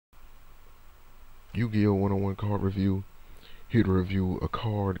Yu-Gi-Oh! 101 card review. Here to review a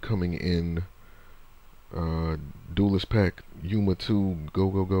card coming in Duelist Pack Yuma 2,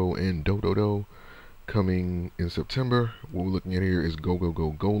 Gogogo, and Dododo coming in September. What we're looking at here is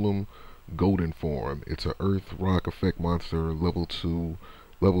Gogogo Golem Golden Form. It's a Earth Rock Effect monster, level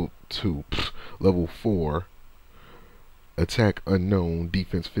 4, attack unknown,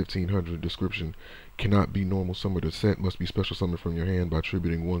 defense 1500, description cannot be normal summoned or set, must be special summoned from your hand by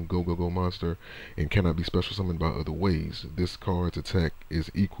attributing one Go monster, and cannot be special summoned by other ways. This card's attack is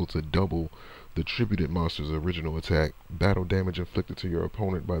equal to double the attributed monster's original attack. Battle damage inflicted to your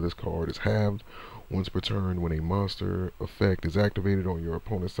opponent by this card is halved once per turn. When a monster effect is activated on your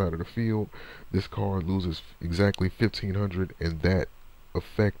opponent's side of the field, this card loses exactly 1500 and that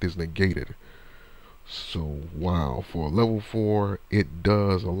effect is negated. So wow, for a level 4, it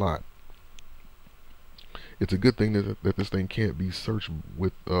does a lot. It's a good thing that this thing can't be searched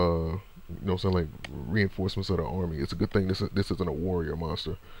with something like reinforcements of the army. It's a good thing this isn't a warrior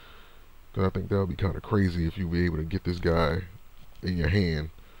monster, because I think that would be kind of crazy if you be able to get this guy in your hand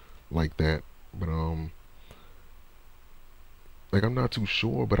like that. But like, I'm not too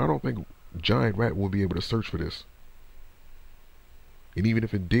sure, but I don't think Giant Rat will be able to search for this. And even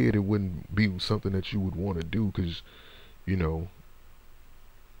if it did, it wouldn't be something that you would want to do, because you know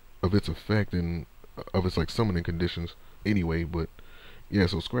of its effect and of its like summoning conditions anyway. But yeah,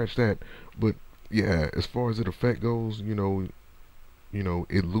 so scratch that. But yeah, as far as its effect goes,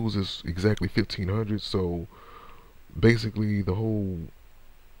 it loses exactly 1500. So basically the whole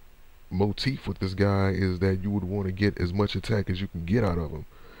motif with this guy is that you would want to get as much attack as you can get out of him.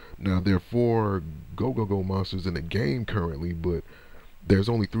 Now there are 4 Go monsters in the game currently, but there's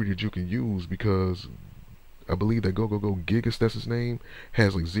only 3 that you can use, because I believe that Gogogo Gigas, that's his name,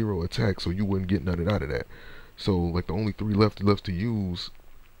 has like 0 attack, so you wouldn't get nothing out of that. So like the only 3 left to use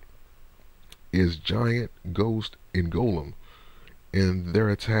is Giant, Ghost, and Golem, and their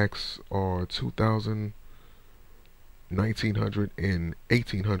attacks are 2000, 1900, and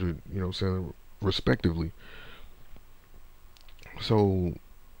 1800. Respectively. So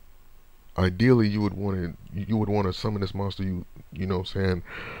ideally, you would want to summon this monster. You know what I'm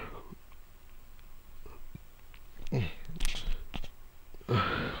saying?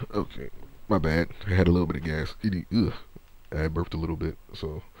 Okay, my bad. I had a little bit of gas. Ugh, I burped a little bit.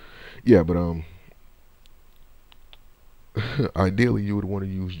 So yeah, but ideally you would want to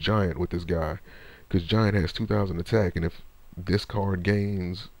use Giant with this guy, because Giant has 2000 attack, and if this card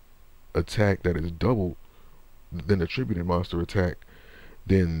gains attack that is double than attributed monster attack,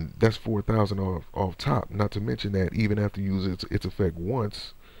 then that's 4000 off top. Not to mention that even after you use its effect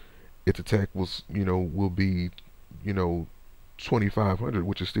once, its attack will be, you know 2500,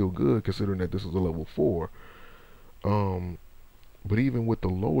 which is still good considering that this is a level 4. Um, but even with the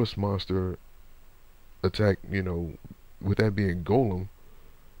lowest monster attack, with that being Golem,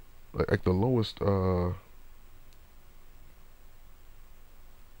 like the lowest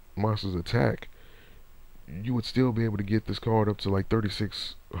monster's attack, you would still be able to get this card up to like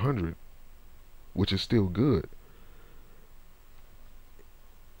 3600, which is still good.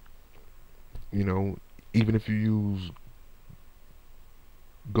 You know, even if you use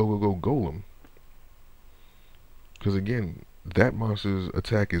Gogogo Golem, because again, that monster's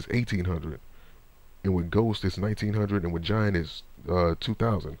attack is 1800, and with Ghost it's 1900, and with Giant it's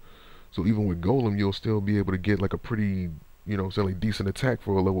 2000. So even with Golem, you'll still be able to get like a pretty, say like decent attack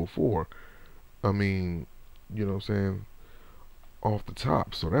for a level 4. I mean, you know what I'm saying, off the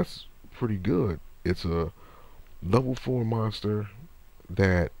top. So that's pretty good. It's a level 4 monster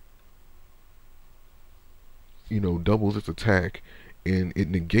that, doubles its attack, and it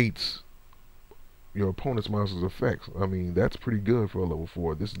negates your opponent's monster's effects. I mean, that's pretty good for a level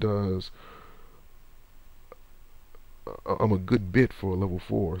 4. This does a good bit for a level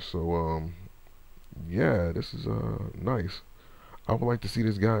 4. So yeah, this is nice. I would like to see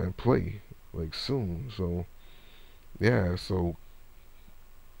this guy in play like soon. So yeah, so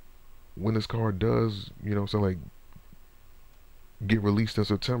when this card does, so like get released in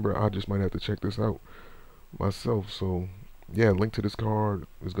September, I just might have to check this out myself. So yeah, link to this card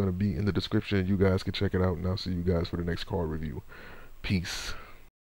is going to be in the description. You guys can check it out, and I'll see you guys for the next card review. Peace.